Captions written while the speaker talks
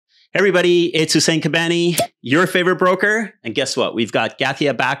Hey everybody, it's Hussein Kabani, your favorite broker. And guess what? We've got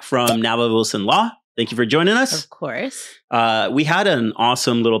Gathya back from Nava Wilson Law. Thank you for joining us. Of course. We had an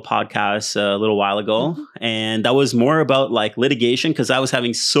awesome little podcast a little while ago, and that was more about like litigation because I was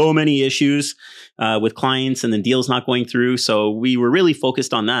having so many issues with clients and the deals not going through. So we were really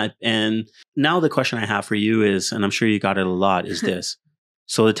focused on that. And now the question I have for you is, and I'm sure you got it a lot, is this.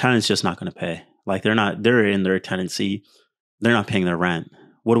 So the tenant's just not going to pay. Like they're in their tenancy. They're not paying their rent.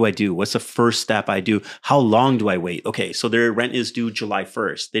 What do I do? What's the first step I do? How long do I wait? Okay, so their rent is due July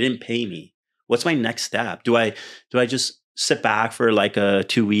 1st. They didn't pay me. What's my next step? Do I just sit back for like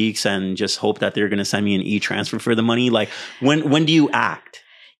 2 weeks and just hope that they're going to send me an e-transfer for the money? Like when do you act?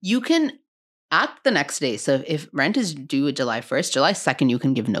 You can act the next day. So if rent is due July 1st, July 2nd, you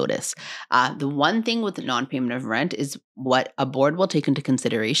can give notice. The one thing with the non-payment of rent is what a board will take into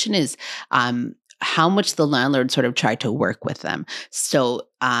consideration is how much the landlord sort of tried to work with them. So,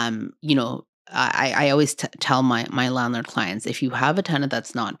 I always tell my landlord clients, if you have a tenant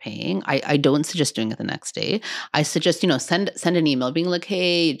that's not paying, I don't suggest doing it the next day. I suggest, send an email being like,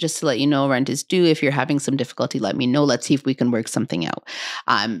 hey, just to let you know, rent is due. If you're having some difficulty, let me know. Let's see if we can work something out.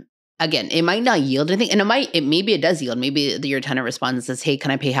 Again, it might not yield anything, and maybe it does yield. Maybe your tenant responds and says, "Hey,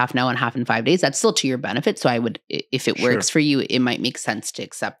 can I pay half now and half in 5 days?" That's still to your benefit. So I would, if it works for you, it might make sense to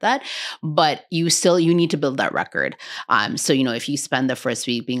accept that. But you need to build that record. So if you spend the first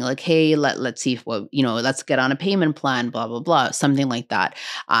week being like, "Hey, let's see if let's get on a payment plan," blah blah blah, something like that,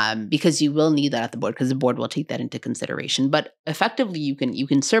 because you will need that at the board because the board will take that into consideration. But effectively, you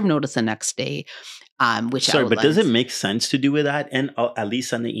can serve notice the next day. Sorry, but does it make sense to do with that and at least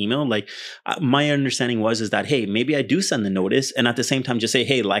send the email? Like my understanding is that, hey, maybe I do send the notice and at the same time just say,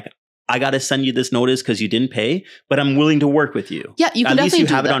 hey, like I got to send you this notice because you didn't pay, but I'm willing to work with you. Yeah, you can at least you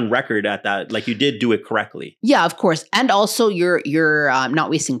have that. It on record at that, like you did do it correctly. Yeah, of course. And also you're not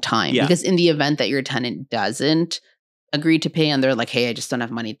wasting time because in the event that your tenant doesn't agree to pay and they're like, hey, I just don't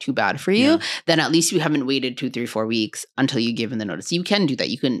have money, too bad for you, then at least you haven't waited 2, 3, 4 weeks until you give them the notice. You can do that.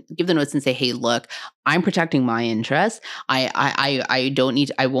 You can give the notice and say, hey, look, I'm protecting my interests. I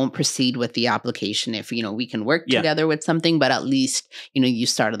won't proceed with the application if, we can work together with something, but at least, you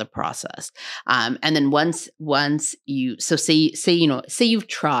started the process. And then once you, so say you've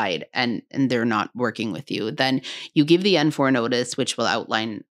tried and they're not working with you, then you give the N4 notice, which will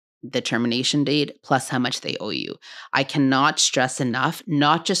outline the termination date plus how much they owe you. I cannot stress enough,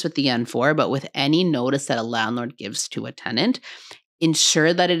 not just with the N4, but with any notice that a landlord gives to a tenant,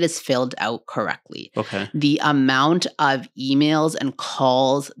 ensure that it is filled out correctly. Okay. The amount of emails and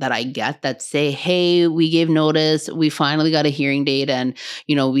calls that I get that say, hey, we gave notice, we finally got a hearing date, and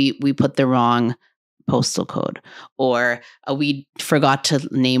we put the wrong postal code, or we forgot to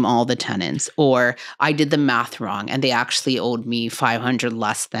name all the tenants, or I did the math wrong and they actually owed me $500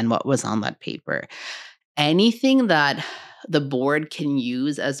 less than what was on that paper. Anything that the board can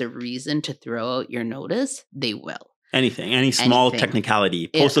use as a reason to throw out your notice, they will. Anything, any small technicality.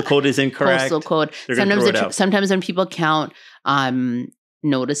 Postal code is incorrect. Postal code. Sometimes when people count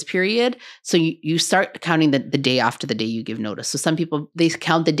notice period, so you start counting the day after the day you give notice. So some people, they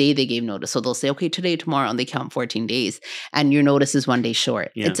count the day they gave notice. So they'll say, okay, today, tomorrow, and they count 14 days. And your notice is 1 day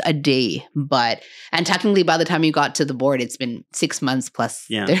short. Yeah. It's a day. And technically by the time you got to the board, it's been 6 months plus,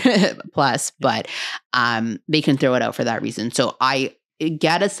 but they can throw it out for that reason. So I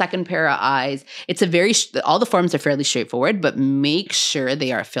get a second pair of eyes. It's all the forms are fairly straightforward, but make sure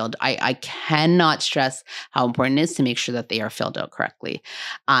they are filled. I cannot stress how important it is to make sure that they are filled out correctly.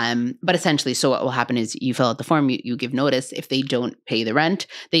 But essentially, so what will happen is you fill out the form, you give notice. If they don't pay the rent,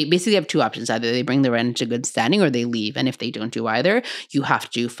 they basically have two options. Either they bring the rent to good standing or they leave. And if they don't do either, you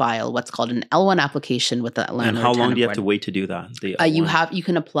have to file what's called an L1 application with the landlord. And how long do you have to wait to do that? You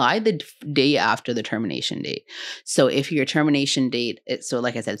can apply the day after the termination date. So if your termination date, so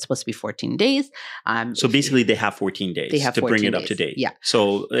like I said, it's supposed to be 14 days. So basically they have 14 days to bring it up to date. Yeah.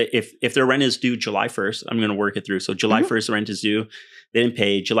 So if their rent is due July 1st, I'm going to work it through. So July 1st, rent is due. They didn't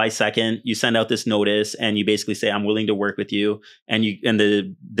pay. July 2nd, you send out this notice and you basically say, I'm willing to work with you. And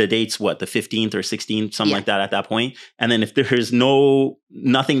the date's what, the 15th or 16th, something like that at that point. And then if there's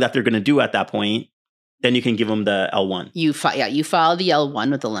nothing that they're going to do at that point, then you can give them the L1. You file the L1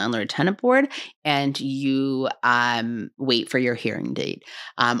 with the landlord tenant board, and you wait for your hearing date.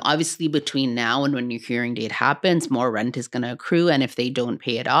 Obviously, between now and when your hearing date happens, more rent is going to accrue, and if they don't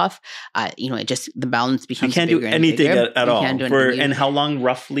pay it off, the balance becomes bigger. You can't do anything at all. Can't do anything. And how long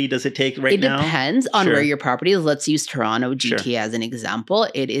roughly does it take now? It depends on where your property is. Let's use Toronto GTA as an example.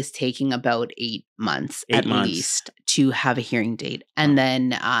 It is taking about 8 months at least to have a hearing date, and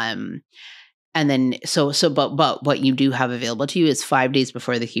then And then, but what you do have available to you is 5 days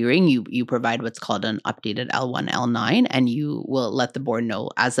before the hearing, you provide what's called an updated L1, L9, and you will let the board know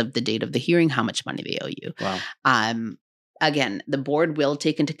as of the date of the hearing how much money they owe you. Wow. Again, the board will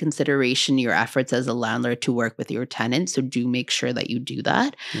take into consideration your efforts as a landlord to work with your tenant. So do make sure that you do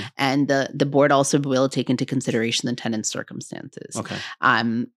that. Yeah. And the board also will take into consideration the tenant's circumstances. Okay.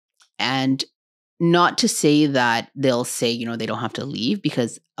 And not to say that they'll say, they don't have to leave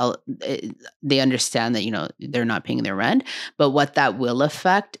because they understand that, they're not paying their rent. But what that will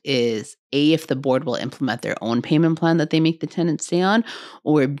affect is A, if the board will implement their own payment plan that they make the tenant stay on,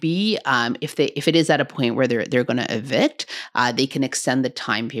 or B, if it is at a point where they're going to evict, they can extend the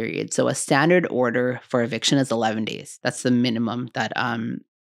time period. So a standard order for eviction is 11 days. That's the minimum that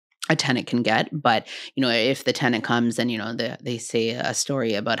a tenant can get. But, if the tenant comes and, they say a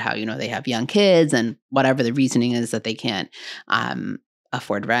story about how, they have young kids and whatever the reasoning is that they can't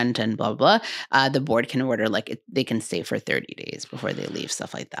afford rent and blah, blah, blah, the board can order they can stay for 30 days before they leave,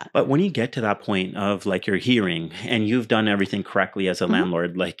 stuff like that. But when you get to that point of your hearing and you've done everything correctly as a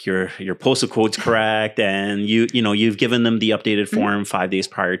landlord, your postal code's correct and you've given them the updated form 5 days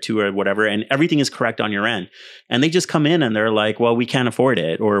prior to or whatever, and everything is correct on your end, and they just come in and they're like, well, we can't afford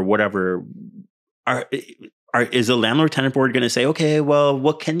it or whatever. Is the landlord-tenant board going to say, okay, well,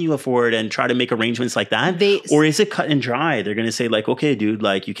 what can you afford and try to make arrangements like that? Or is it cut and dry? They're going to say okay, dude,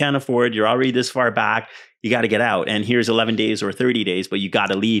 you can't afford, you're already this far back, you got to get out. And here's 11 days or 30 days, but you got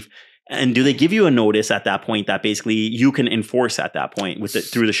to leave. And do they give you a notice at that point that basically you can enforce at that point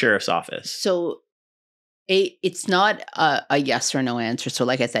through the sheriff's office? So it's not a yes or no answer. So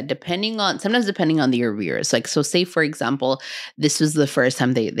like I said, sometimes depending on the arrears. So say, for example, this was the first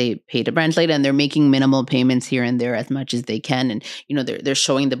time they paid a rent late and they're making minimal payments here and there as much as they can. And, they're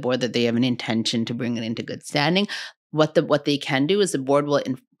showing the board that they have an intention to bring it into good standing. What they can do is the board will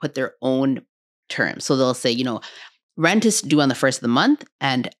put their own terms. So they'll say, rent is due on the first of the month,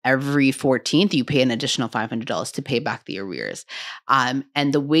 and every 14th you pay an additional $500 to pay back the arrears. And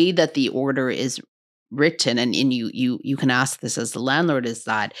the way that the order is written, and you can ask this as the landlord, is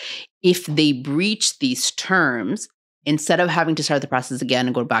that if they breach these terms, instead of having to start the process again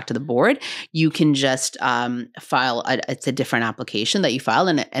and go back to the board, you can just file it's a different application that you file,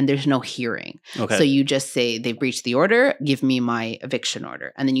 and there's no hearing. Okay. So you just say they breached the order, give me my eviction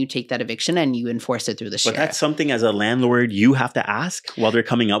order, and then you take that eviction and you enforce it through the sheriff. But that's something as a landlord you have to ask while they're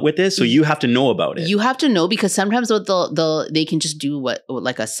coming up with this, so you have to know about it. You have to know, because sometimes what they can just do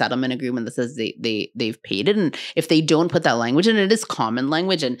like a settlement agreement that says they've paid it, and if they don't put that language in, it is common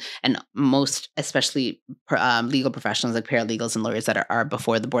language, and most, especially legal professionals like paralegals and lawyers that are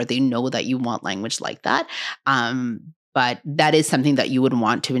before the board, they know that you want language like that. But that is something that you would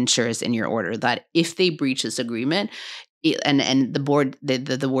want to ensure is in your order, that if they breach this agreement, and the board,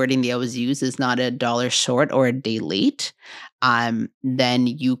 the wording they always use is not $1 short or a day late, then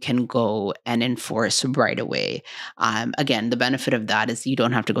you can go and enforce right away. Again, the benefit of that is you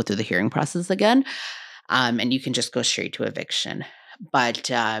don't have to go through the hearing process again, and you can just go straight to eviction.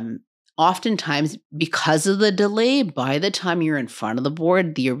 But oftentimes, because of the delay, by the time you're in front of the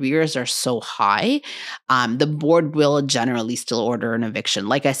board, the arrears are so high, the board will generally still order an eviction.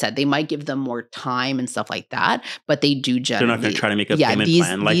 Like I said, they might give them more time and stuff like that, but they do generally. They're not going to try to make a payment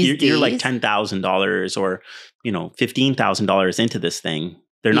plan. You're like $10,000 or $15,000 into this thing.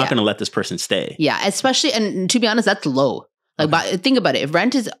 They're not going to let this person stay. Yeah, especially, and to be honest, that's low. Think about it. If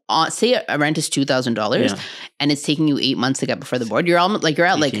rent is say a rent is $2,000 and it's taking you 8 months to get before the board, you're almost you're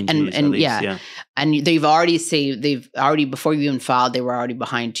out and they've already before you even filed, they were already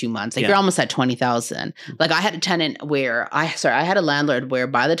behind 2 months. You're almost at 20,000. I had a tenant where I had a landlord where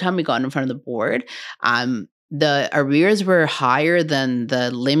by the time we got in front of the board, the arrears were higher than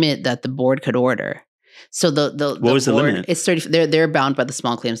the limit that the board could order. So what was the limit? It's 30. They're bound by the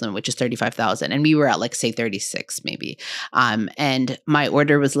small claims limit, which is 35,000, and we were at say 36 maybe. And my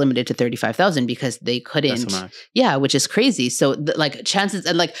order was limited to 35,000 because they couldn't. That's the max. Yeah, which is crazy. So chances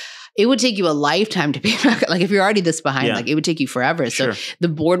and it would take you a lifetime to pay back. If you're already this behind, it would take you forever. So the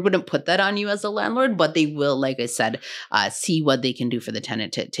board wouldn't put that on you as a landlord, but they will, like I said, see what they can do for the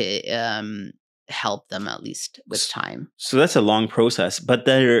tenant to help them at least with time. So that's a long process, but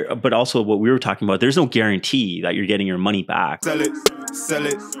also what we were talking about, there's no guarantee that you're getting your money back. Sell it, sell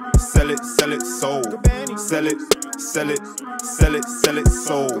it, sell it, sell it, sold. Sell it, sell it, sell it, sell it,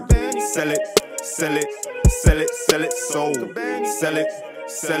 sold. Sell it, sell it, sell it, sell it, sold. Sell it,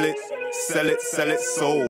 sell it, sell it, sell it, sold.